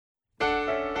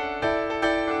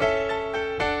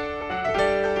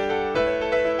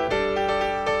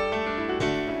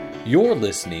You're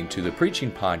listening to the preaching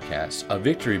podcast of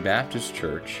Victory Baptist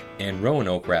Church in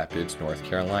Roanoke Rapids, North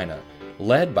Carolina,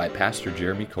 led by Pastor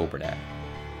Jeremy Coburnack.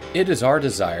 It is our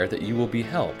desire that you will be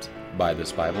helped by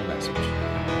this Bible message.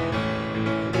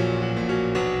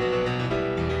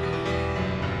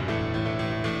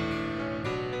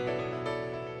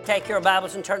 Take your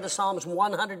Bibles and turn to Psalms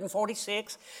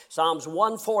 146, Psalms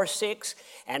 146,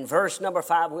 and verse number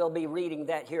 5. We'll be reading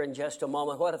that here in just a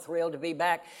moment. What a thrill to be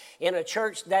back in a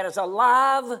church that is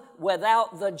alive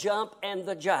without the jump and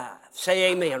the jive.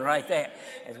 Say amen right there.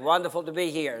 It's wonderful to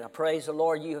be here, and I praise the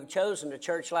Lord you have chosen a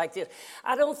church like this.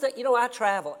 I don't think, I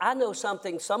travel. I know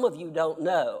something some of you don't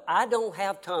know. I don't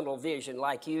have tunnel vision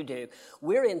like you do.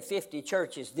 We're in 50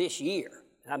 churches this year.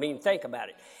 I mean, think about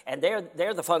it. And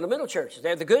they're the fundamental churches.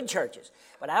 They're the good churches.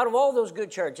 But out of all those good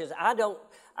churches,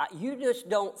 you just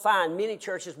don't find many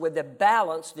churches with the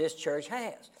balance this church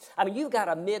has. I mean, you've got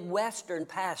a Midwestern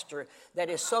pastor that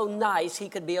is so nice he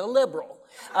could be a liberal.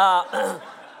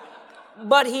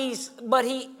 But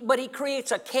he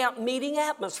creates a camp meeting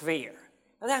atmosphere.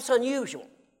 Now, that's unusual.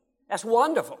 That's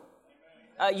wonderful.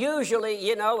 Usually,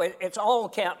 it's all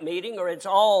camp meeting or it's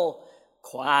all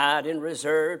quiet and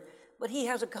reserved. But he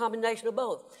has a combination of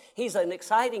both. He's an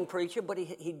exciting preacher, but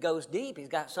he goes deep. He's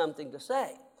got something to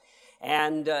say.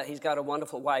 And he's got a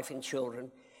wonderful wife and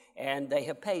children, and they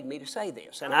have paid me to say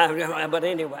this. But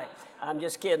anyway, I'm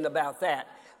just kidding about that.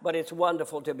 But it's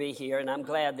wonderful to be here, and I'm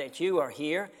glad that you are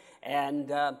here. And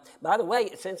by the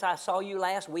way, since I saw you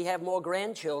last, we have more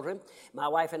grandchildren. My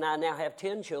wife and I now have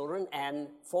 10 children and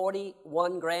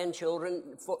 41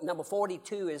 grandchildren. Number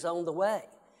 42 is on the way.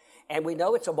 And we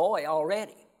know it's a boy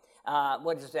already.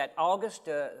 What is that,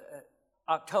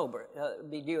 October,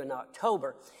 be due in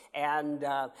October. And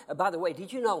by the way,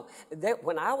 did you know that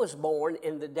when I was born,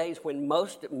 in the days when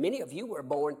many of you were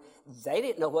born, they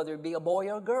didn't know whether it'd be a boy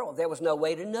or a girl. There was no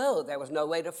way to know. There was no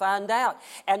way to find out.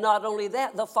 And not only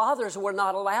that, the fathers were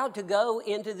not allowed to go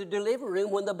into the delivery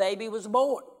room when the baby was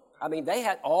born. I mean,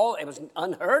 it was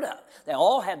unheard of. They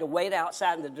all had to wait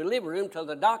outside in the delivery room till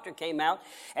the doctor came out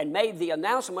and made the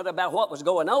announcement about what was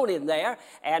going on in there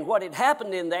and what had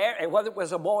happened in there and whether it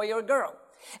was a boy or a girl.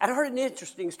 And I heard an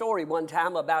interesting story one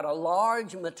time about a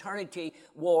large maternity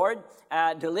ward,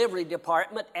 delivery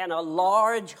department, and a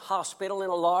large hospital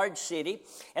in a large city,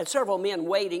 and several men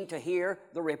waiting to hear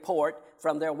the report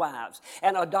from their wives.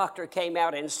 And a doctor came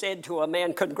out and said to a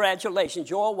man, "Congratulations,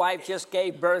 your wife just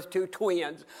gave birth to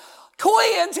twins."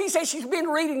 Twins! He said, "She's been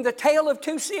reading The Tale of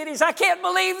Two Cities. I can't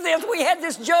believe this. We had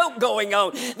this joke going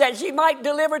on that she might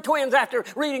deliver twins after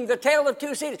reading The Tale of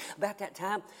Two Cities." About that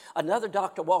time, another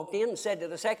doctor walked in and said to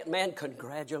the second man,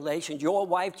 "Congratulations, your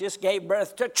wife just gave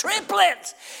birth to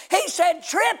triplets." He said,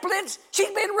 "Triplets? She's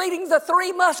been reading The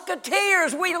Three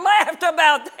Musketeers." We laughed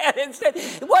about that and said,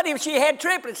 what if she had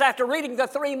triplets after reading The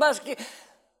Three Musketeers?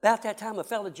 About that time, a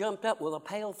fella jumped up with a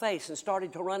pale face and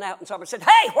started to run out, and someone said,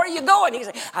 "Hey, where are you going?" He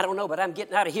said, "I don't know, but I'm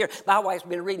getting out of here. My wife's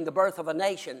been reading The Birth of a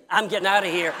Nation. I'm getting out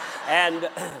of here." And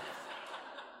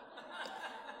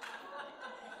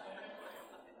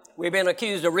we've been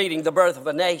accused of reading The Birth of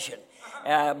a Nation.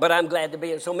 But I'm glad to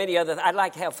be in so many other. I'd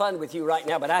like to have fun with you right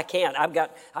now, but I can't. I've got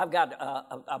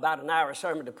about an hour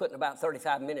sermon to put in about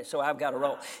 35 minutes, so I've got to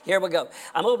roll. Here we go.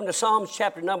 I'm open to Psalms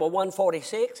chapter number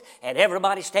 146, and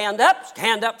everybody stand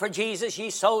up for Jesus, ye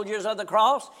soldiers of the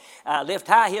cross. Lift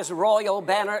high his royal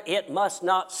banner, it must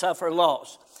not suffer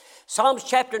loss. Psalms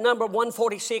chapter number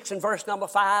 146 and verse number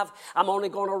 5. I'm only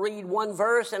going to read one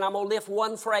verse, and I'm going to lift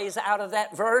one phrase out of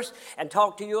that verse and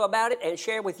talk to you about it and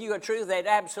share with you a truth that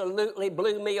absolutely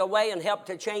blew me away and helped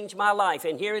to change my life.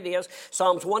 And here it is,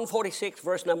 Psalms 146,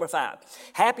 verse number 5.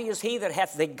 "Happy is he that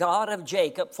hath the God of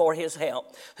Jacob for his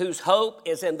help, whose hope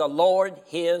is in the Lord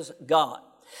his God."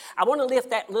 I want to lift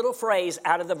that little phrase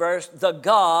out of the verse, the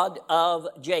God of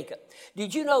Jacob.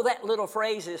 Did you know that little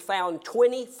phrase is found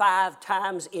 25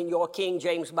 times in your King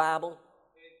James Bible?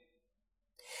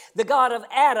 The God of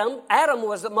Adam. Adam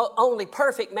was the only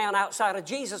perfect man outside of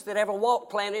Jesus that ever walked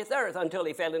planet Earth until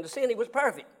he fell into sin. He was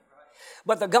perfect.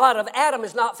 But the God of Adam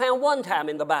is not found one time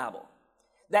in the Bible.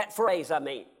 That phrase, I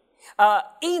mean.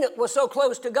 Enoch was so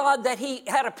close to God that he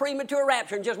had a premature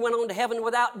rapture and just went on to heaven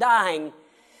without dying.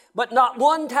 But not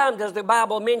one time does the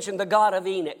Bible mention the God of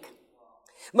Enoch.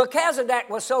 Melchizedek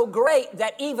was so great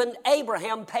that even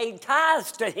Abraham paid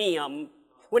tithes to him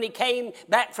when he came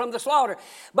back from the slaughter.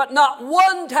 But not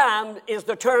one time is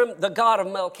the term the God of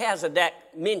Melchizedek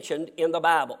mentioned in the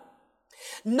Bible.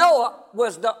 Noah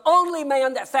was the only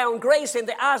man that found grace in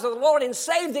the eyes of the Lord and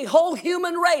saved the whole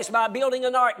human race by building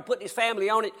an ark and putting his family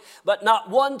on it. But not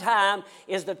one time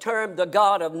is the term the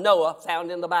God of Noah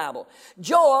found in the Bible.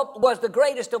 Job was the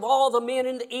greatest of all the men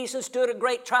in the East and stood a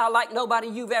great trial like nobody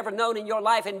you've ever known in your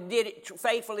life and did it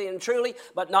faithfully and truly.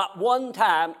 But not one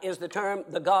time is the term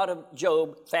the God of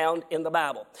Job found in the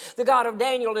Bible. The God of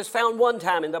Daniel is found one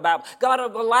time in the Bible. God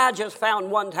of Elijah is found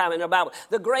one time in the Bible.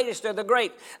 The greatest of the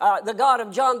great. The God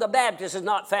of John the Baptist is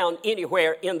not found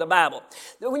anywhere in the Bible.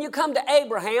 When you come to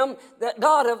Abraham, the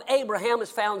God of Abraham is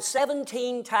found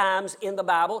 17 times in the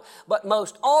Bible, but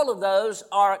most all of those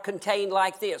are contained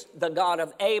like this: the God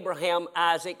of Abraham,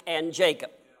 Isaac, and Jacob.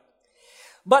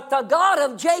 But the God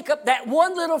of Jacob, that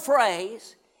one little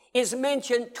phrase, is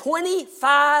mentioned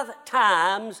 25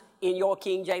 times in your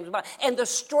King James Bible. And the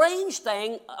strange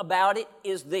thing about it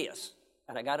is this,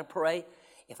 and I got to pray.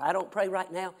 If I don't pray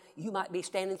right now, you might be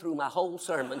standing through my whole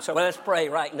sermon. So let's pray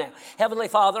right now. Heavenly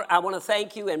Father, I want to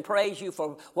thank you and praise you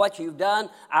for what you've done.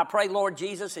 I pray, Lord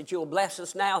Jesus, that you'll bless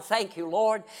us now. Thank you,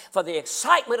 Lord, for the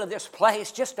excitement of this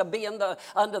place, just to be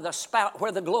under the spout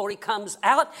where the glory comes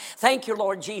out. Thank you,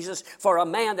 Lord Jesus, for a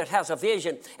man that has a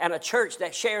vision and a church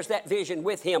that shares that vision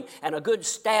with him, and a good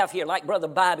staff here like Brother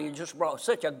Bobby, who just brought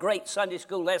such a great Sunday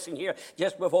school lesson here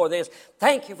just before this.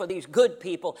 Thank you for these good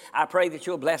people. I pray that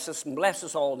you'll bless us and bless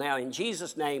us all now. In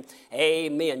Jesus' name,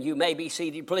 amen. You may be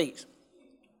seated, please.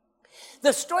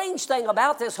 The strange thing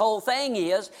about this whole thing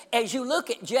is, as you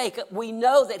look at Jacob, we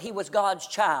know that he was God's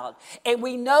child, and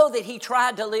we know that he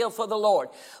tried to live for the Lord.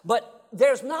 But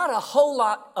there's not a whole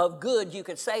lot of good you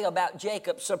could say about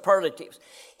Jacob's superlatives.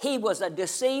 He was a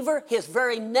deceiver. His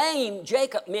very name,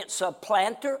 Jacob, meant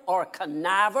supplanter or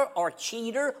conniver or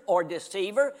cheater or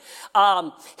deceiver.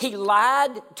 He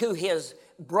lied to his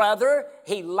brother.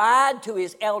 He lied to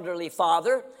his elderly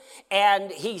father,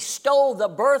 and he stole the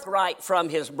birthright from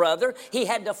his brother. He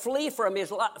had to flee for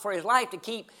his life to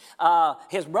keep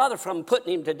his brother from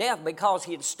putting him to death because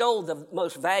he had stole the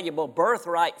most valuable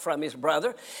birthright from his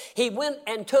brother. He went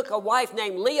and took a wife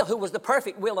named Leah, who was the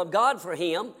perfect will of God for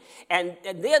him, and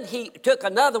then he took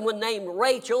another one named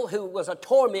Rachel, who was a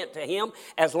torment to him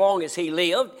as long as he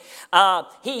lived.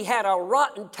 He had a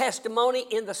rotten testimony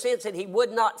in the sense that he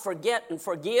would not forget and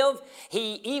forgive.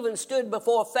 He even stood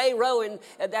before Pharaoh and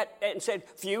said,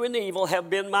 "Few and evil have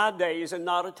been my days, and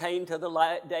not attained to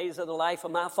the days of the life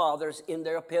of my fathers in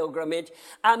their pilgrimage."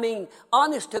 I mean,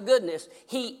 honest to goodness,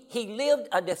 he lived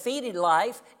a defeated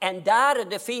life and died a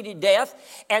defeated death,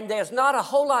 and there's not a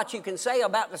whole lot you can say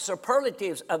about the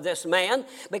superlatives of this man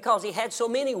because he had so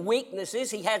many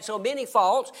weaknesses, he had so many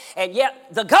faults, and yet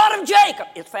the God of Jacob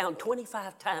is found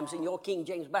 25 times in your King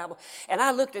James Bible. And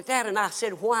I looked at that and I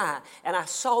said, why? And I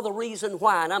saw the reason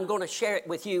why, and I'm going to share it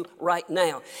with you right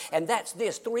now. And that's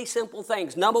this, 3 simple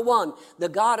things. Number one, the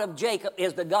God of Jacob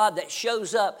is the God that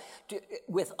shows up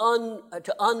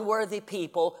to unworthy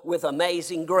people with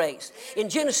amazing grace. In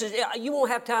Genesis, you won't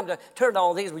have time to turn to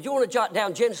all these, but you want to jot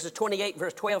down Genesis 28,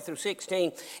 verse 12 through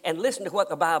 16, and listen to what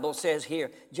the Bible says here.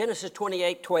 Genesis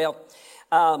 28, 12.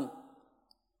 I'll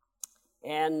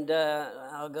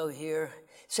go here.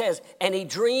 Says, "And he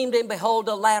dreamed, and behold,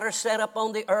 a ladder set up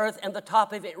on the earth, and the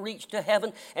top of it reached to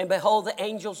heaven. And behold, the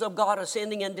angels of God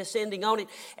ascending and descending on it.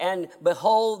 And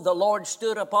behold, the Lord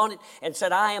stood upon it and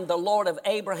said, I am the Lord of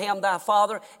Abraham thy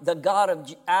father, the God of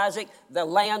Isaac. The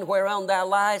land whereon thou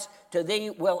liest, to thee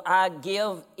will I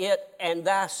give it and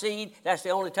thy seed." That's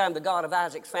the only time the God of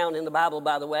Isaac's found in the Bible,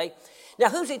 by the way. Now,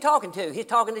 who's he talking to? He's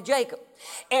talking to Jacob.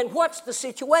 And what's the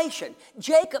situation?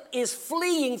 Jacob is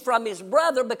fleeing from his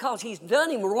brother because he's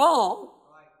done him wrong.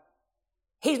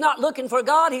 He's not looking for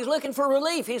God. He's looking for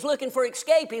relief. He's looking for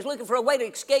escape. He's looking for a way to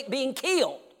escape being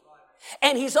killed.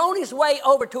 And he's on his way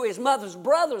over to his mother's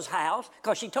brother's house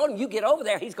because she told him, you get over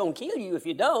there, he's going to kill you if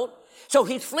you don't. So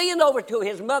he's fleeing over to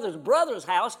his mother's brother's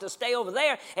house to stay over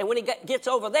there. And when he gets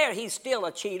over there, he's still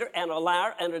a cheater and a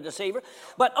liar and a deceiver.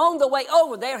 But on the way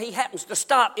over there, he happens to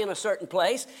stop in a certain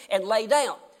place and lay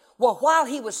down. Well, while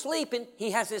he was sleeping,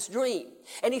 he has this dream.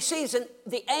 And he sees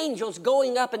the angels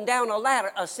going up and down a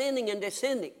ladder, ascending and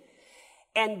descending.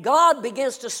 And God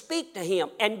begins to speak to him.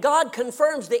 And God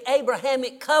confirms the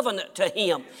Abrahamic covenant to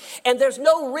him. And there's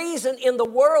no reason in the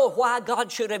world why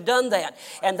God should have done that.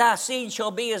 "And thy seed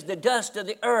shall be as the dust of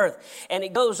the earth." And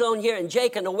it goes on here, "And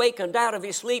Jacob awakened out of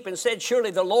his sleep and said,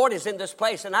 Surely the Lord is in this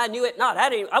place, and I knew it not." I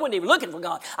wasn't even looking for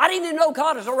God. I didn't even know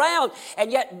God was around.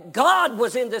 And yet God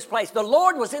was in this place. The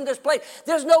Lord was in this place.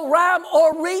 There's no rhyme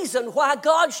or reason why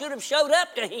God should have showed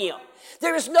up to him.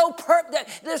 There is no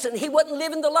listen, he wasn't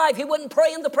living the life. He wasn't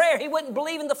praying the prayer. He wasn't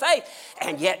believing the faith.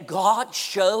 And yet God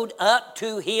showed up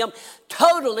to him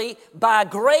totally by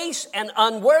grace and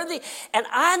unworthy. And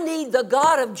I need the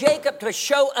God of Jacob to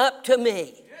show up to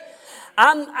me.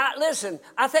 Listen,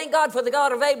 I thank God for the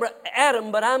God of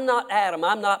Adam, but I'm not Adam.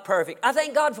 I'm not perfect. I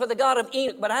thank God for the God of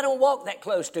Enoch, but I don't walk that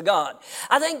close to God.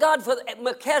 I thank God for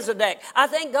Melchizedek. I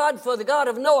thank God for the God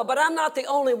of Noah, but I'm not the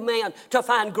only man to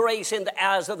find grace in the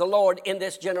eyes of the Lord in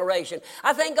this generation.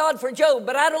 I thank God for Job,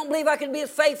 but I don't believe I can be as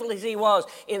faithful as he was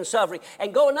in suffering.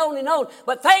 And going on and on.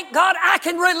 But thank God I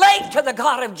can relate to the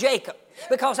God of Jacob.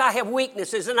 Because I have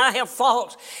weaknesses and I have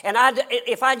faults. And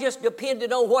if I just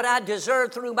depended on what I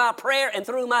deserved through my prayer and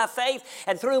through my faith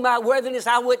and through my worthiness,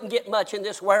 I wouldn't get much in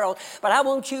this world. But I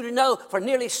want you to know, for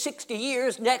nearly 60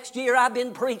 years, next year I've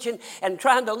been preaching and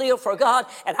trying to live for God.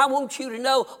 And I want you to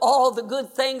know all the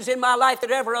good things in my life that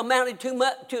ever amounted to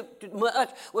much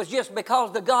was just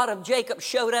because the God of Jacob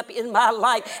showed up in my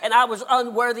life. And I was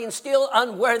unworthy and still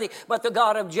unworthy, but the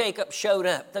God of Jacob showed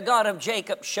up. The God of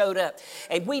Jacob showed up.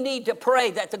 And we need to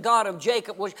pray that the God of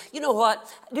Jacob was, you know what?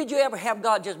 Did you ever have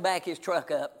God just back his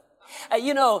truck up?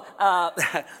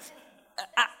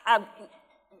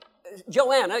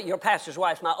 Joanna, your pastor's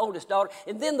wife, my oldest daughter,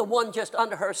 and then the one just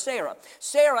under her, Sarah.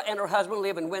 Sarah and her husband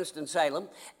live in Winston-Salem,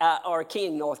 or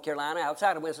King, North Carolina,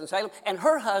 outside of Winston-Salem, and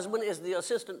her husband is the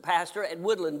assistant pastor at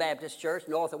Woodland Baptist Church,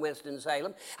 north of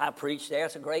Winston-Salem. I preach there.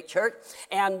 It's a great church.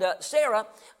 And Sarah,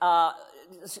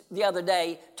 the other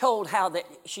day, told how that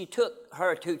she took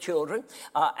her two children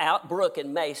out, Brooke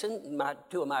and Mason,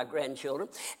 two of my grandchildren,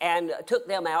 and took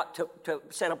them out to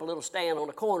set up a little stand on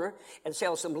a corner and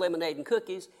sell some lemonade and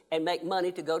cookies and make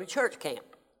money to go to church camp.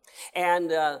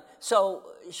 And so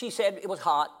she said it was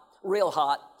hot, real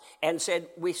hot, and said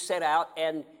we set out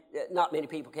and not many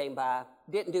people came by.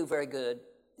 Didn't do very good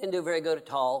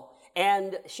at all.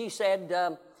 And she said,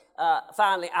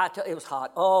 finally, it was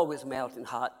hot. Oh, it was melting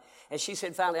hot. And she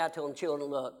said, finally, I told the children,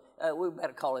 look, we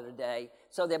better call it a day.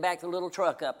 So they backed the little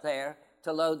truck up there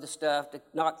to load the stuff, to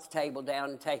knock the table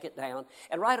down and take it down.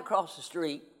 And right across the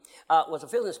street was a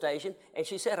filling station. And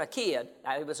she said a kid,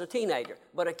 now he was a teenager,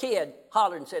 but a kid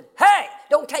hollered and said, hey,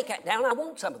 don't take that down. I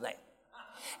want some of that.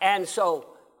 And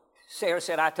so Sarah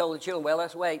said, I told the children, well,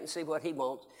 let's wait and see what he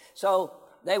wants. So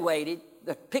they waited.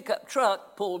 The pickup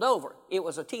truck pulled over. It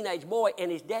was a teenage boy,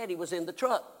 and his daddy was in the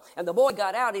truck. And the boy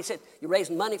got out. He said, you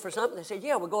raising money for something? They said,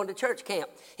 yeah, we're going to church camp.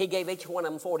 He gave each one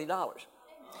of them $40.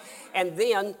 And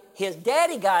then his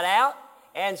daddy got out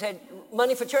and said,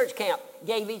 money for church camp.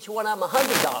 Gave each one of them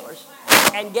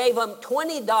 $100 and gave them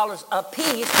 $20 a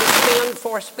piece to spend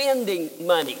for spending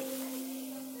money.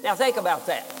 Now think about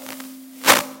that.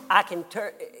 I can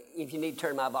if you need to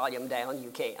turn my volume down,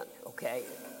 you can, okay?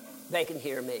 They can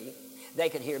hear me. They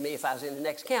could hear me if I was in the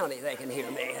next county. They can hear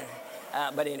me.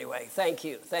 But anyway, thank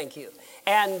you.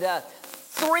 And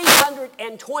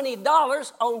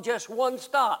 $320 on just one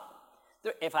stop.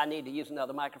 If I need to use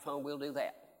another microphone, we'll do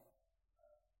that.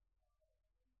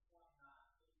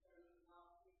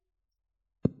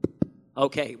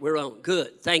 Okay, we're on.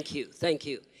 Good. Thank you.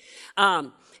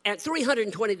 At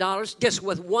 $320 just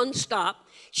with one stop.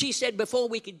 She said before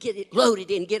we could get it loaded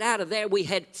and get out of there, we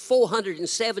had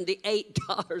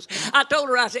 $478. I told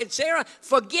her, I said, Sarah,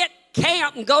 forget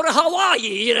camp and go to Hawaii,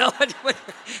 you know.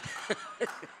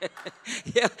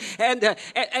 Yeah. And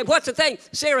what's the thing?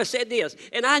 Sarah said this,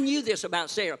 and I knew this about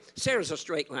Sarah. Sarah's a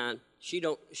straight line. She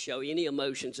don't show any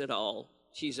emotions at all.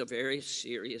 She's a very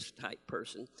serious type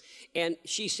person. And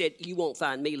she said, you won't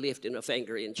find me lifting a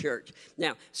finger in church.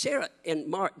 Now, Sarah and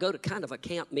Mark go to kind of a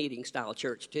camp meeting style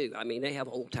church too. I mean, they have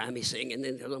old-timey singing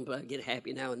and they'll get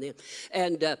happy now and then.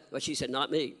 And but she said,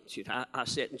 not me. She said, I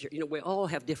sit in church. You know, we all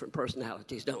have different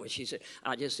personalities, don't we? She said,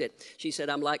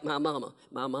 I'm like my mama.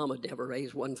 My mama never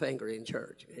raised one finger in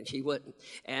church, and she wouldn't.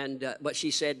 And but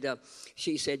she said,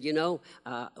 you know,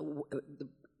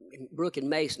 Brooke and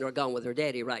Mason are gone with their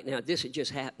daddy right now. This had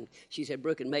just happened. She said,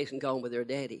 Brooke and Mason gone with their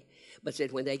daddy. But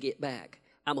said, when they get back,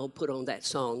 I'm going to put on that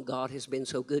song, God Has Been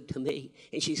So Good to Me.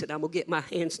 And she said, I'm going to get my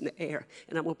hands in the air,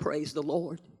 and I'm going to praise the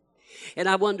Lord. And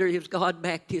I wonder if God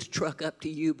backed his truck up to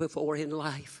you before in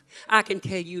life. I can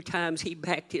tell you times he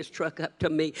backed his truck up to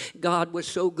me. God was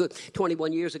so good.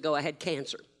 21 years ago, I had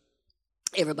cancer.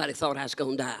 Everybody thought I was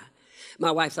going to die.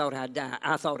 My wife thought I'd die.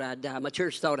 I thought I'd die. My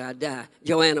church thought I'd die.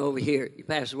 Joanna over here, your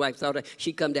pastor's wife, thought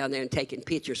she'd come down there and taking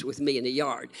pictures with me in the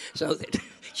yard so that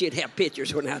she'd have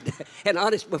pictures when I die. And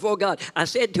honest, before God, I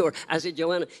said to her, I said,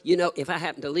 Joanna, you know, if I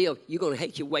happen to live, you're going to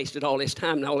hate you wasted all this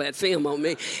time and all that film on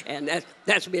me. And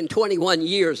that's been 21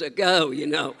 years ago, you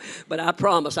know. But I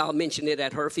promise I'll mention it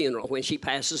at her funeral when she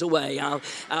passes away.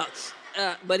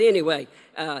 But anyway,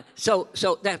 so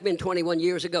that's been 21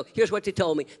 years ago. Here's what they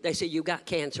told me. They said, you got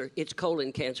cancer. It's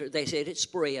colon cancer. They said it's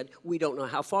spread. We don't know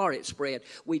how far it's spread.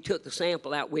 We took the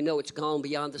sample out. We know it's gone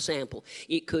beyond the sample.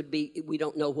 It could be, we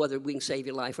don't know whether we can save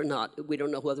your life or not. We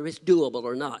don't know whether it's doable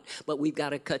or not. But we've got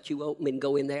to cut you open and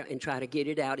go in there and try to get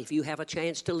it out. If you have a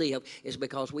chance to live, it's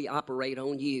because we operate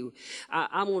on you.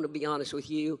 I want to be honest with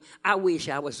you. I wish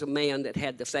I was a man that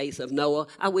had the faith of Noah.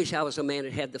 I wish I was a man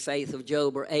that had the faith of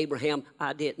Job or Abraham.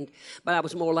 I didn't. But I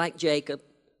was more like Jacob,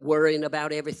 worrying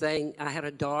about everything. I had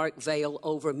a dark veil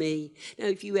over me. Now,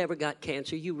 if you ever got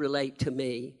cancer, you relate to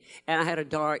me. And I had a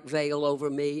dark veil over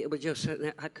me. It was just,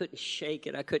 I couldn't shake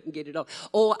it. I couldn't get it off.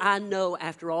 Oh, I know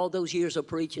after all those years of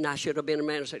preaching, I should have been a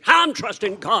man who said, I'm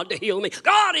trusting God to heal me.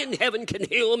 God in heaven can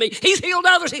heal me. He's healed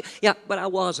others. Yeah, but I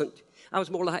wasn't. I was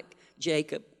more like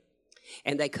Jacob.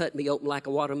 And they cut me open like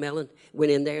a watermelon,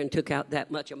 went in there and took out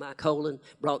that much of my colon,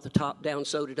 brought the top down,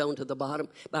 sewed it on to the bottom.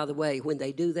 By the way, when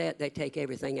they do that, they take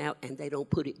everything out and they don't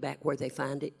put it back where they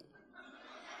find it.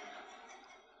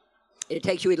 It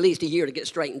takes you at least a year to get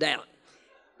straightened out.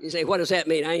 You say, what does that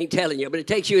mean? I ain't telling you, but it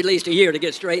takes you at least a year to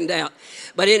get straightened out.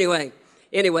 But anyway,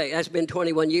 that's been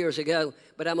 21 years ago.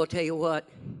 But I'm going to tell you what,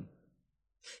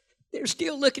 they're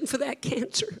still looking for that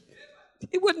cancer.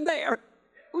 It wasn't there.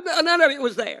 None of it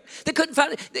was there. They couldn't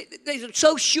find it. They were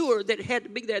so sure that it had to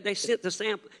be there. They sent the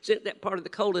sample, sent that part of the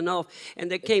colon off,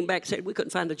 and they came back and said, we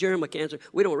couldn't find the germ of cancer.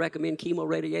 We don't recommend chemo,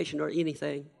 radiation, or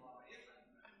anything.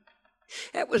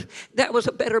 That was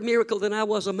a better miracle than I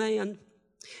was a man.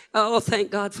 Oh,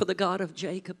 thank God for the God of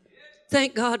Jacob.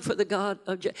 Thank God for the God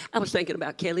of Jacob. I was thinking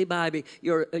about Kelly Bybee,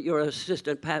 your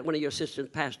assistant, one of your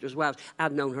assistant pastor's wives.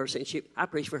 I've known her since I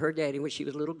preached for her daddy when she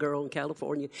was a little girl in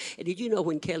California. And did you know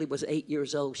when Kelly was 8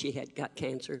 years old, she had got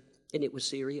cancer, and it was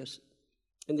serious?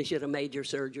 And they should have major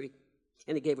surgery.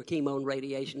 And they gave her chemo and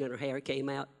radiation, and her hair came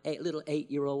out. A little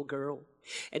 8-year-old girl.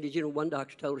 And did you know one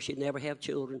doctor told her she'd never have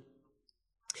children?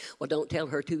 Well, don't tell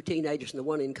her 2 teenagers and the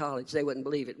one in college. They wouldn't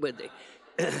believe it, would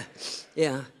they?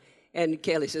 Yeah. And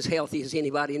Kelly's as healthy as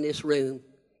anybody in this room.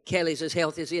 Kelly's as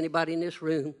healthy as anybody in this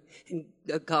room. And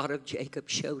the God of Jacob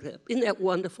showed up. Isn't that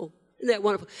wonderful? Isn't that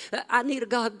wonderful? I need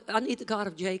the God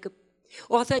of Jacob.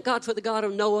 Oh, I thank God for the God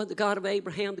of Noah, the God of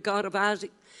Abraham, the God of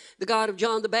Isaac, the God of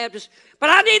John the Baptist. But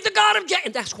I need the God of Jacob.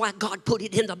 And that's why God put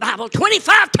it in the Bible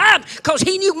 25 times, because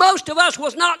he knew most of us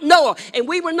was not Noah, and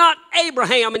we were not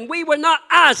Abraham, and we were not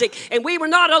Isaac, and we were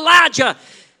not Elijah.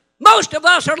 Most of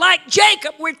us are like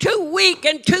Jacob. We're too weak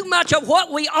and too much of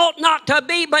what we ought not to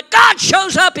be, but God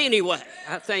shows up anyway.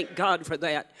 I thank God for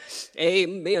that.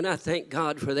 Amen. I thank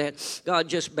God for that. God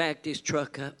just backed his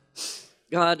truck up.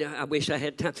 God, I wish I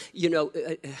had time. You know,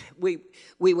 we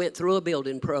went through a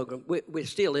building program. We're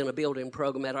still in a building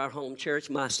program at our home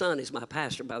church. My son is my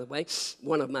pastor, by the way,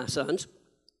 one of my sons.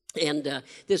 And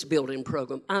this building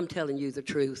program, I'm telling you the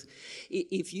truth.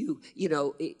 If you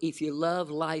love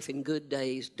life in good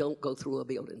days, don't go through a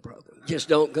building program. Just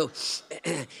don't go.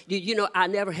 You know, I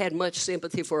never had much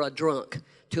sympathy for a drunk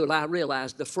till I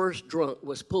realized the first drunk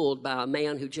was pulled by a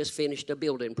man who just finished a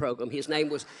building program. His name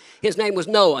was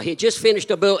Noah. He just finished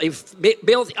he built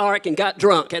the ark and got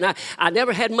drunk. And I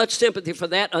never had much sympathy for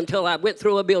that until I went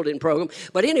through a building program.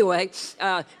 But anyway,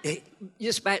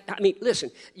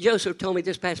 listen, Joseph told me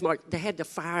this past March, they had to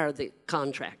fire the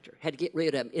contractor, had to get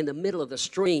rid of him in the middle of the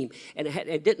stream, and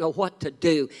didn't know what to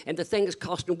do. And the thing is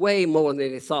costing way more than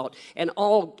they thought, and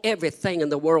everything in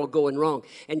the world going wrong.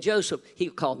 And Joseph, he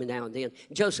called me now and then.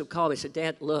 Joseph called me and said,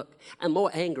 Dad, look, I'm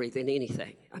more angry than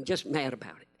anything. I'm just mad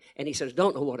about it. And he says,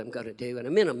 don't know what I'm going to do. And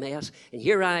I'm in a mess. And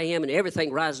here I am, and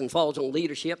everything rises and falls on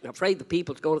leadership. And I'm afraid the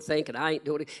people's going to think that I ain't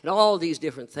doing it. And all these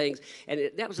different things. And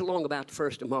that was along about the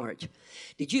 1st of March.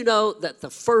 Did you know that the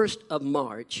 1st of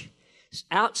March,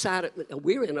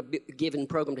 we're in a giving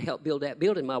program to help build that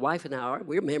building. My wife and I are.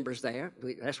 We're members there.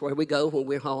 That's where we go when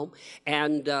we're home.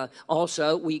 And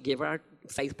also, we give our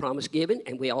faith promise giving,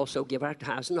 and we also give our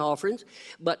tithes and offerings.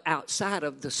 But outside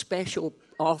of the special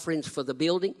offerings for the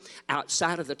building,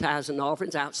 outside of the tithes and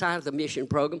offerings, outside of the mission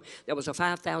program, there was a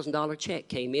 $5,000 check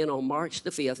came in on March the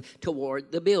 5th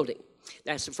toward the building.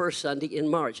 That's the first Sunday in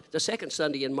March. The second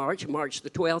Sunday in March, March the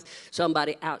 12th,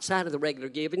 somebody outside of the regular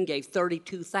giving gave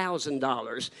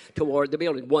 $32,000 toward the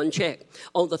building, one check.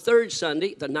 On the third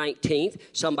Sunday, the 19th,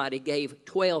 somebody gave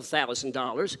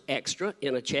 $12,000 extra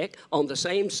in a check. On the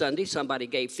same Sunday, somebody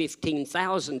gave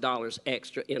 $15,000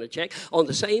 extra in a check. On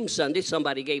the same Sunday,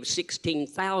 somebody gave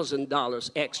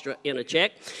 $16,000 extra in a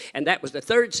check. And that was the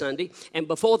third Sunday. And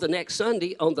before the next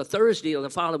Sunday, on the Thursday of the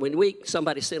following week,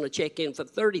 somebody sent a check in for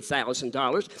 $30,000.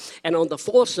 $100,000. And on the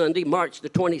fourth Sunday, March the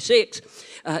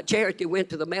 26th, Charity went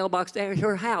to the mailbox there at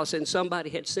her house, and somebody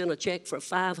had sent a check for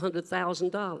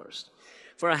 $500,000.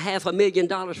 For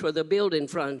 $500,000 for the building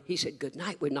front. He said, good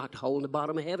night, we're not holding the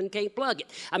bottom of heaven, can't plug it.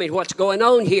 I mean, what's going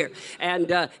on here? And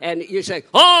you say,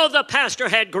 oh, the pastor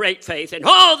had great faith, and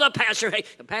oh, the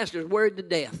pastor's worried to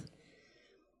death.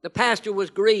 The pastor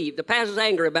was grieved. The pastor's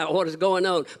angry about what is going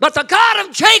on. But the God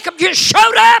of Jacob just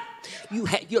showed up.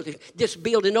 This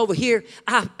building over here,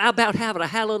 I about having a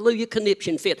hallelujah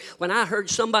conniption fit when I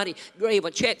heard somebody gave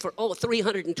a check for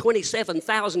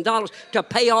 $327,000 to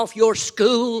pay off your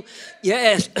school.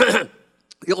 Yes.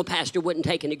 Your pastor wouldn't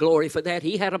take any glory for that.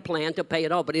 He had a plan to pay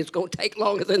it off, but it's going to take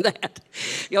longer than that.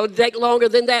 It'll take longer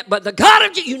than that. But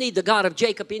you need the God of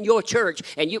Jacob in your church.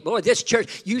 And this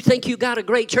church, you think you got a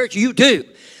great church? You do.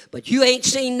 But you ain't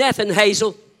seen nothing,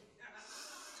 Hazel.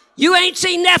 You ain't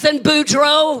seen nothing,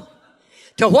 Boudreaux,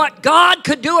 to what God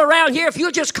could do around here if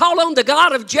you'll just call on the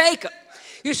God of Jacob.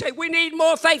 You say, we need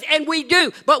more faith, and we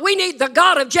do. But we need the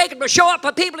God of Jacob to show up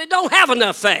for people that don't have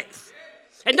enough faith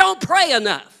and don't pray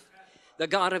enough. The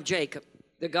God of Jacob,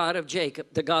 the God of Jacob,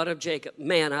 the God of Jacob.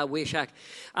 Man, I wish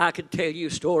I could tell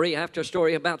you story after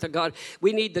story about the God.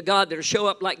 We need the God that will show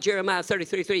up like Jeremiah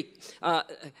 33:3.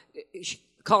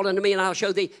 Call unto me, and I'll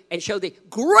show thee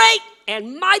great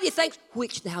and mighty things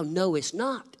which thou knowest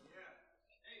not.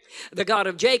 The God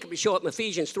of Jacob will show up in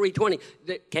Ephesians 3:20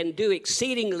 that can do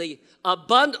exceedingly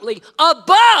abundantly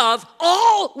above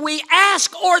all we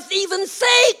ask or even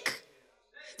think.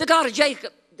 The God of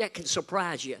Jacob that can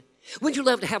surprise you. Wouldn't you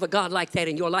love to have a God like that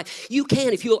in your life? You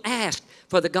can if you'll ask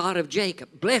for the God of Jacob.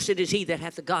 Blessed is he that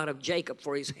hath the God of Jacob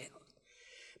for his help.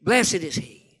 Blessed is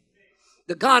he.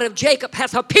 The God of Jacob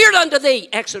hath appeared unto thee.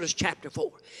 Exodus chapter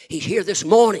 4. He's here this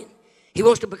morning. He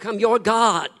wants to become your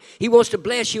God. He wants to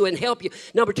bless you and help you.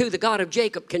 Number 2, the God of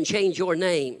Jacob can change your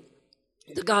name.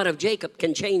 The God of Jacob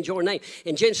can change your name.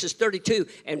 In Genesis 32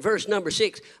 and verse number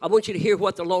 6, I want you to hear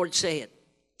what the Lord said.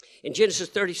 In Genesis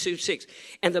 32:6,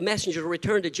 and the messenger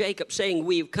returned to Jacob, saying,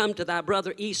 we have come to thy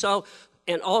brother Esau,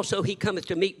 and also he cometh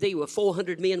to meet thee with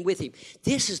 400 men with him.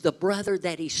 This is the brother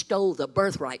that he stole the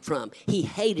birthright from. He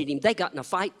hated him. They got in a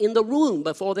fight in the womb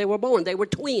before they were born. They were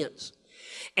twins.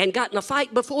 And got in a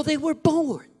fight before they were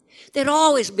born. They'd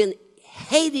always been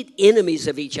hated enemies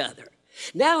of each other.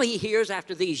 Now he hears,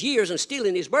 after these years and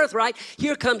stealing his birthright,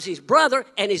 here comes his brother,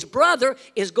 and his brother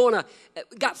is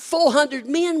got 400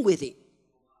 men with him.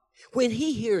 When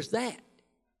he hears that,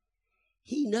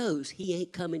 he knows he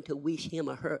ain't coming to wish him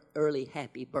a early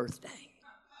happy birthday.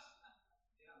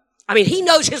 I mean, he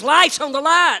knows his life's on the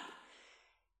line.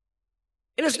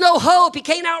 And there's no hope. He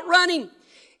can't outrun him.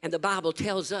 And the Bible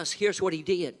tells us, here's what he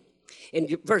did.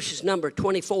 In verses number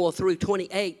 24 through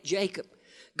 28, Jacob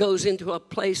goes into a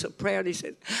place of prayer and he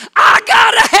said, I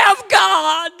gotta have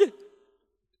God.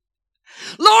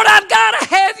 Lord, I've gotta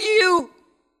have you.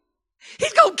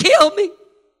 He's gonna kill me.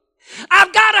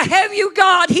 I've got to have you,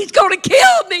 God. He's going to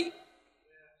kill me.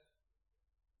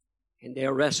 And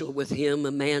they'll wrestle with him,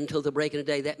 a man, till the break of the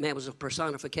day. That man was a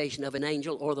personification of an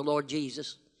angel or the Lord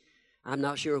Jesus. I'm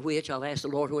not sure which. I'll ask the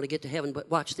Lord when I get to heaven. But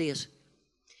watch this.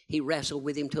 He wrestled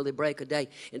with him till the break of day.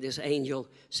 And this angel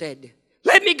said,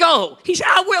 let me go. He said,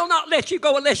 I will not let you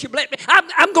go unless you bless me.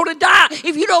 I'm going to die.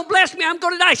 If you don't bless me, I'm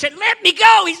going to die. He said, let me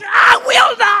go. He said, I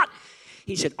will not.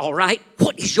 He said, all right,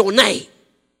 what is your name?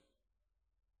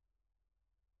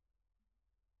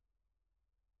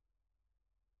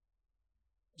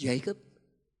 Jacob.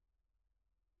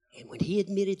 And when he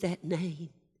admitted that name,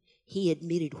 he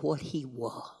admitted what he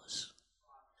was.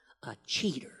 A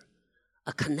cheater,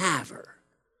 a conniver,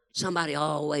 somebody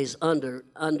always under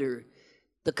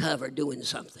the cover doing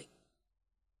something.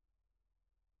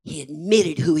 He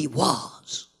admitted who he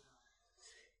was.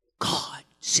 God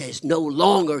says, no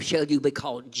longer shall you be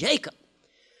called Jacob,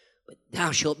 but thou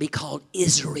shalt be called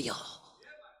Israel.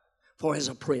 For as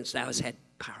a prince thou hast had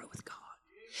power with God.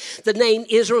 The name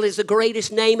Israel is the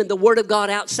greatest name in the Word of God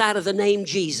outside of the name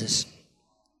Jesus.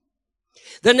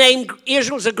 The name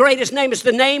Israel is the greatest name. It's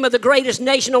the name of the greatest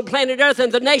nation on planet Earth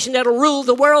and the nation that will rule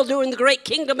the world during the great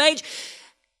kingdom age.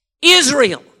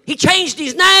 Israel. He changed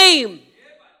his name.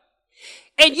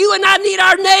 And you and I need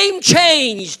our name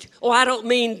changed. Oh, I don't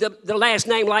mean the last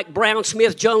name like Brown,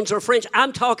 Smith, Jones, or French.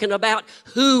 I'm talking about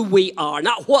who we are,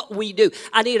 not what we do.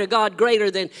 I need a God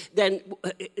greater than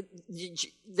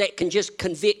that can just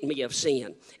convict me of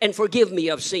sin and forgive me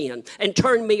of sin and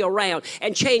turn me around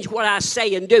and change what I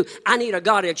say and do. I need a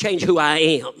God to change who I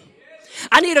am.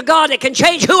 I need a God that can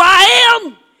change who I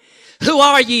am. Who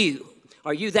are you?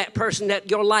 Are you that person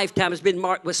that your lifetime has been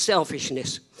marked with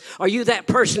selfishness? Are you that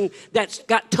person that's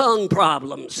got tongue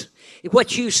problems?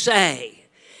 What you say.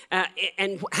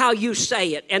 And how you say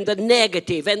it, and the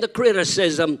negative, and the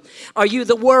criticism. Are you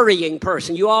the worrying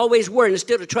person? You always worry.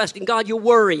 Instead of trusting God, you're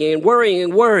worrying and worrying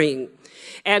and worrying.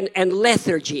 And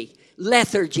lethargy,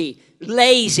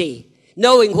 lazy,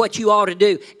 knowing what you ought to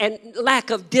do, and lack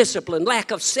of discipline,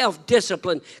 lack of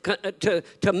self-discipline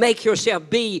to make yourself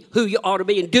be who you ought to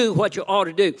be and do what you ought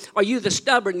to do. Are you the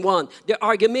stubborn one, the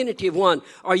argumentative one?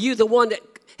 Are you the one that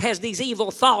has these evil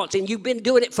thoughts, and you've been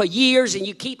doing it for years, and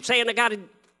you keep saying, I got to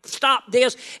stop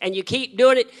this, and you keep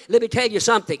doing it? Let me tell you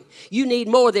something. You need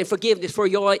more than forgiveness for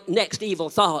your next evil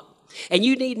thought. And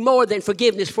you need more than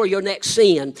forgiveness for your next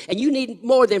sin. And you need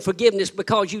more than forgiveness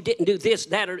because you didn't do this,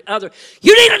 that, or other.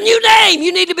 You need a new name.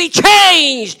 You need to be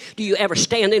changed. Do you ever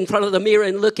stand in front of the mirror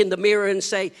and look in the mirror and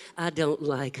say, I don't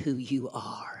like who you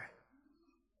are?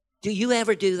 Do you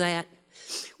ever do that?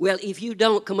 Well, if you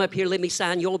don't, come up here, let me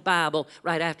sign your Bible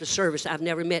right after service. I've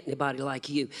never met anybody like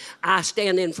you. I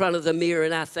stand in front of the mirror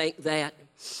and I think that.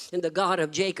 And the God of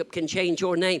Jacob can change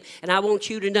your name. And I want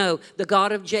you to know the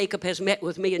God of Jacob has met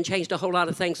with me and changed a whole lot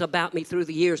of things about me through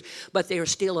the years. But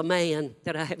there's still a man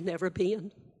that I have never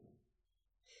been.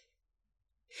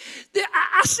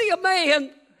 I see a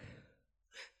man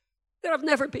that I've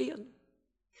never been.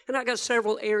 And I got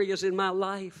several areas in my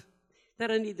life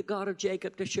that I need the God of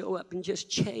Jacob to show up and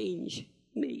just change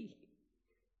me.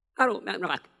 I'm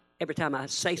not, every time I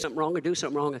say something wrong or do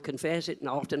something wrong, I confess it, and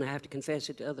often I have to confess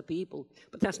it to other people.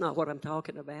 But that's not what I'm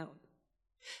talking about.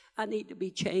 I need to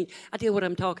be changed. I tell you what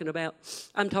I'm talking about.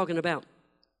 I'm talking about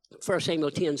 1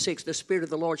 Samuel 10:6. The Spirit of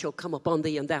the Lord shall come upon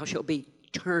thee, and thou shalt be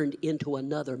turned into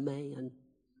another man.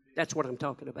 That's what I'm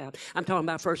talking about. I'm talking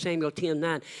about 1 Samuel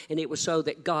 10:9. And it was so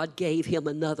that God gave him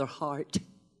another heart.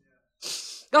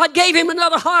 God gave him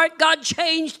another heart. God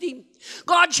changed him.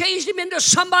 God changed him into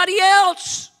somebody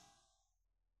else.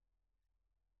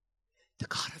 The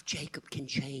God of Jacob can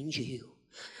change you.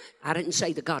 I didn't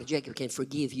say the God of Jacob can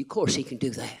forgive you. Of course he can do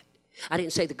that. I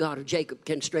didn't say the God of Jacob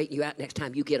can straighten you out next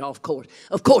time you get off course.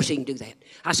 Of course he can do that.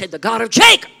 I said the God of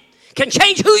Jacob can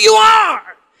change who you are.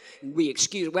 We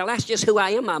excuse, well, that's just who I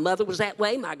am. My mother was that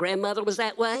way. My grandmother was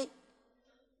that way.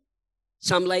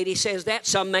 Some lady says that.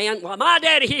 Some man, well, my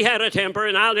daddy, he had a temper,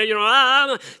 and I'm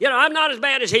not as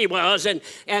bad as he was. And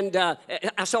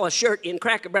I saw a shirt in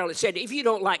Cracker Barrel that said, if you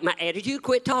don't like my attitude,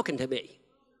 quit talking to me.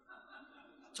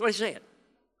 That's what he said.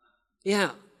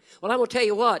 Yeah. Well, I'm going to tell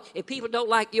you what. If people don't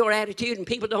like your attitude and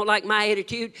people don't like my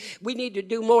attitude, we need to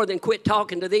do more than quit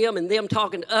talking to them and them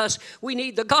talking to us. We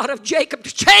need the God of Jacob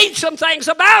to change some things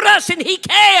about us, and he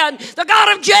can. The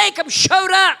God of Jacob showed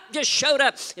up,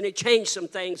 and he changed some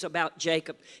things about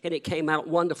Jacob, and it came out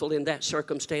wonderful in that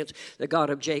circumstance. The God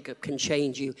of Jacob can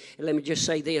change you. And let me just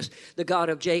say this. The God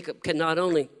of Jacob can not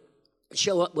only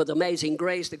show up with amazing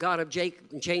grace, the God of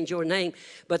Jacob can change your name,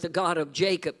 but the God of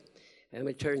Jacob, let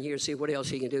me turn here and see what else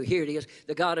he can do. Here it is.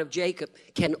 The God of Jacob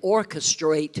can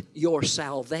orchestrate your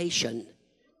salvation.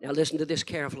 Now listen to this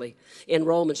carefully. In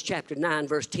Romans chapter 9,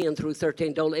 verse 10 through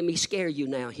 13, don't let me scare you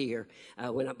now here.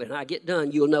 When I get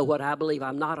done, you'll know what I believe.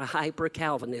 I'm not a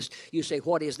hyper-Calvinist. You say,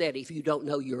 what is that? If you don't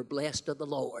know, you're blessed of the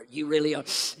Lord. You really are.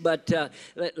 But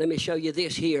let me show you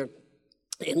this here.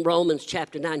 In Romans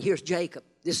chapter 9, here's Jacob.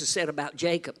 This is said about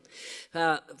Jacob.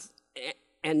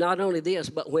 And not only this,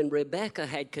 but when Rebekah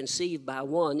had conceived by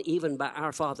one, even by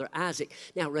our father Isaac.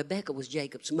 Now, Rebekah was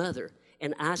Jacob's mother,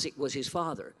 and Isaac was his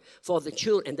father. For the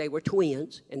children, and they were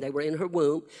twins, and they were in her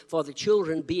womb. For the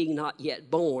children being not yet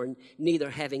born,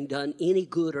 neither having done any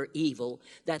good or evil,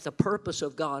 that the purpose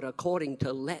of God according to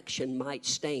election might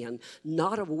stand,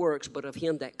 not of works, but of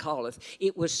him that calleth.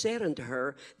 It was said unto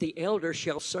her, the elder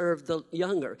shall serve the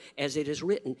younger, as it is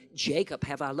written, Jacob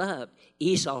have I loved,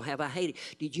 Esau have I hated.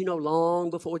 Did you know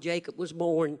long before Jacob was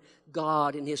born,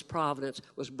 God in his providence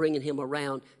was bringing him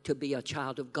around to be a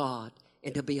child of God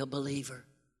and to be a believer?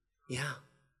 Yeah.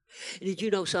 Did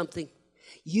you know something?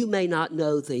 You may not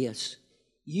know this.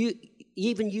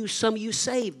 Some of you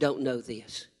saved don't know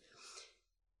this.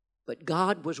 But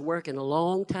God was working a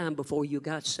long time before you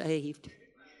got saved.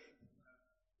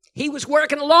 He was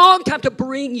working a long time to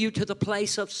bring you to the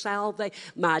place of salvation.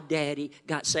 My daddy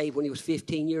got saved when he was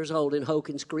 15 years old in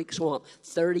Hawkins Creek Swamp,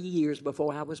 30 years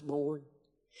before I was born.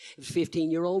 He was a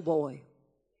 15-year-old boy.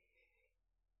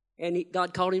 And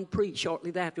God called him to preach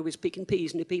shortly after. He was picking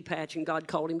peas in the pea patch, and God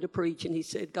called him to preach. And he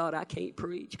said, God, I can't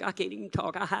preach. I can't even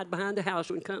talk. I hide behind the house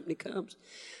when company comes.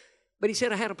 But he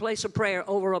said, I had a place of prayer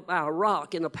over by a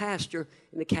rock in a pasture,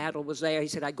 and the cattle was there. He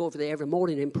said, I'd go over there every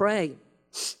morning and pray.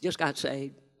 Just got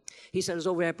saved. He said, I was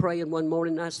over there praying one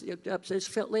morning, and I just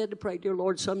felt led to pray, dear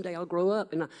Lord, someday I'll grow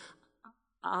up, and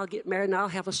I'll get married, and I'll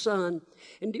have a son.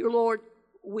 And dear Lord,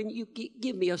 when you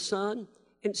give me a son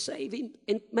and save him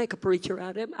and make a preacher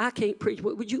out of him, I can't preach,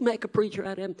 but would you make a preacher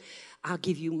out of him? I'll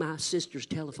give you my sister's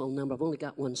telephone number. I've only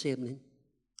got one sibling.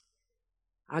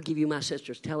 I'll give you my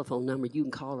sister's telephone number. You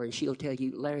can call her, and she'll tell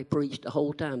you Larry preached the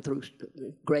whole time through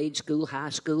grade school, high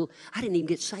school. I didn't even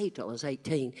get saved till I was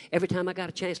 18. Every time I got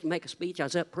a chance to make a speech, I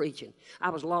was up preaching. I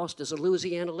was lost as a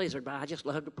Louisiana lizard, but I just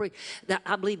loved to preach.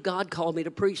 I believe God called me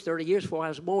to preach 30 years before I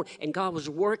was born, and God was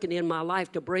working in my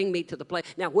life to bring me to the place.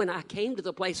 Now, when I came to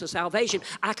the place of salvation,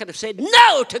 I could have said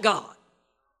no to God.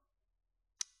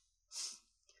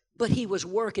 But He was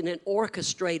working and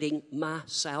orchestrating my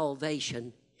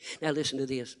salvation. Now listen to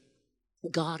this.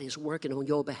 God is working on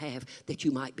your behalf that you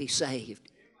might be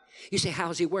saved. You say,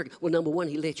 how's He working? Well, number one,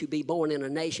 He let you be born in a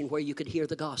nation where you could hear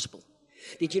the gospel.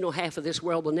 Did you know half of this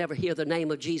world will never hear the name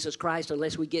of Jesus Christ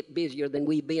unless we get busier than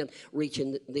we've been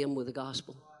reaching them with the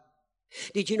gospel?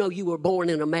 Did you know you were born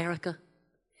in America?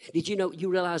 Did you know you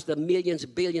realize the millions,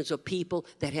 billions of people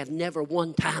that have never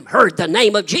one time heard the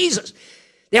name of Jesus?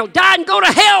 They'll die and go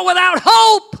to hell without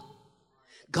hope.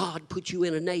 God put you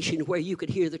in a nation where you could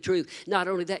hear the truth. Not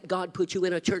only that, God put you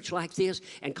in a church like this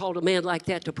and called a man like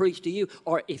that to preach to you.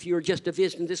 Or if you're just a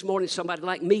visitor this morning, somebody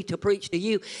like me to preach to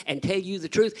you and tell you the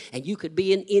truth. And you could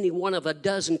be in any one of a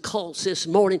dozen cults this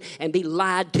morning and be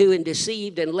lied to and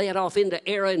deceived and led off into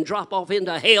error and drop off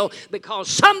into hell because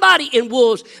somebody in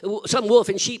some wolf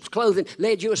in sheep's clothing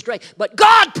led you astray. But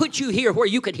God put you here where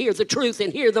you could hear the truth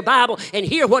and hear the Bible and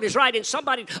hear what is right. And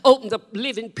somebody opened the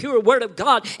living, pure Word of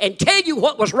God and tell you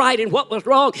what was right and what was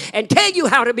wrong and tell you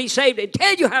how to be saved and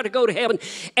tell you how to go to heaven.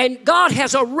 And God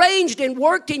has arranged and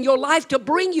worked in your life to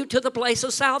bring you to the place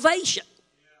of salvation.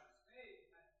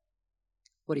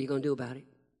 What are you going to do about it?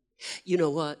 You know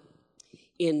what?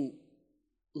 In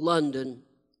London,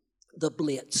 the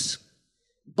Blitz,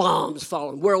 bombs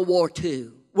falling, World War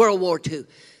II,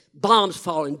 bombs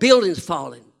falling, buildings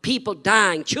falling, people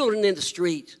dying, children in the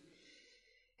streets.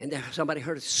 And there somebody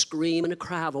heard a scream and a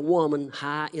cry of a woman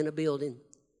high in a building.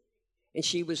 And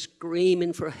she was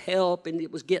screaming for help, and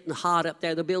it was getting hot up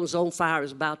there. The building was on fire. It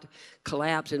was about to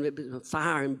collapse, and it was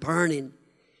fire and burning.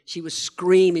 She was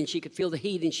screaming. She could feel the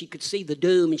heat, and she could see the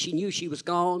doom, and she knew she was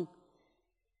gone.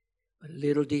 But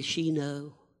little did she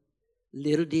know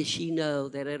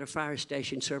that at a fire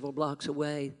station several blocks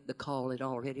away, the call had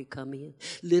already come in.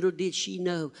 Little did she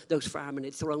know those firemen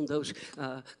had thrown those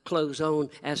clothes on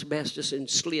asbestos and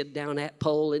slid down that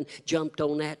pole and jumped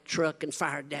on that truck and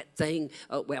fired that thing.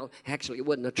 Well, actually, it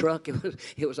wasn't a truck.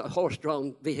 It was a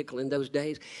horse-drawn vehicle in those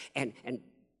days. And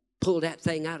pulled that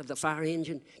thing out of the fire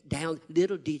engine down.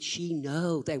 Little did she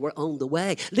know they were on the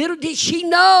way. Little did she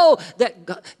know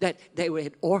that they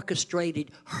had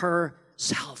orchestrated her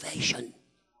salvation.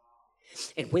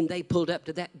 And when they pulled up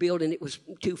to that building, it was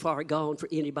too far gone for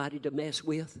anybody to mess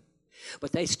with.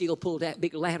 But they still pulled that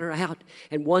big ladder out.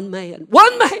 And one man,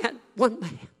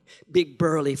 big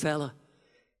burly fella,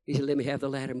 he said, let me have the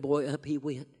ladder. And boy, up he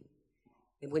went.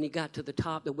 And when he got to the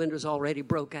top, the windows already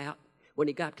broke out. When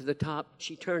he got to the top,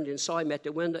 she turned and saw him at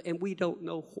the window, and we don't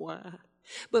know why.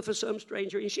 But for some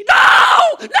strange reason, she, no!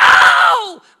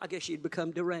 I guess she'd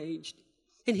become deranged.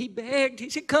 And he begged. He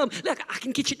said, come, look, I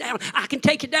can get you down. I can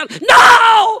take you down.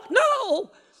 No!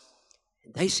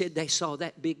 And they said they saw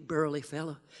that big burly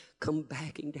fella come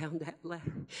backing down that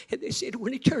ladder. And they said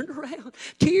when he turned around,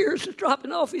 tears were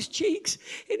dropping off his cheeks.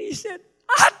 And he said,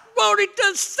 I wanted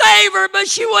to save her, but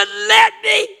she wouldn't let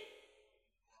me.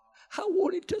 I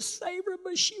wanted to save her,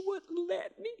 but she wouldn't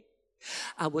let me.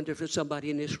 I wonder if there's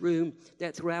somebody in this room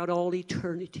that throughout all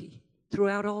eternity,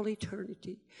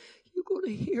 you're going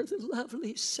to hear the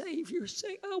lovely Savior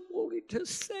say, I wanted to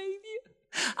save you.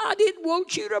 I didn't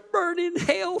want you to burn in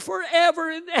hell forever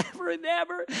and ever and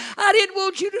ever. I didn't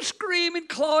want you to scream and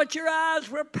claw at your eyes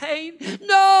for pain.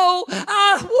 No,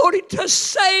 I wanted to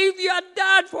save you. I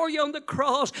died for you on the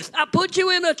cross. I put you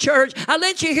in a church. I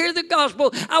let you hear the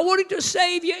gospel. I wanted to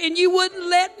save you, and you wouldn't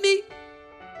let me.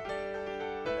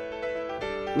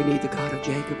 We need the God of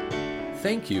Jacob.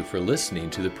 Thank you for listening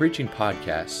to the preaching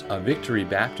podcast of Victory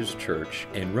Baptist Church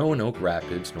in Roanoke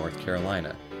Rapids, North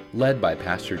Carolina, led by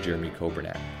Pastor Jeremy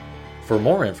Coburnack. For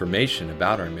more information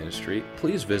about our ministry,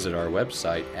 please visit our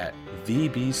website at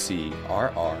vbcrr.org.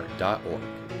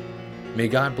 May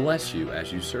God bless you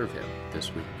as you serve Him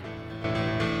this week.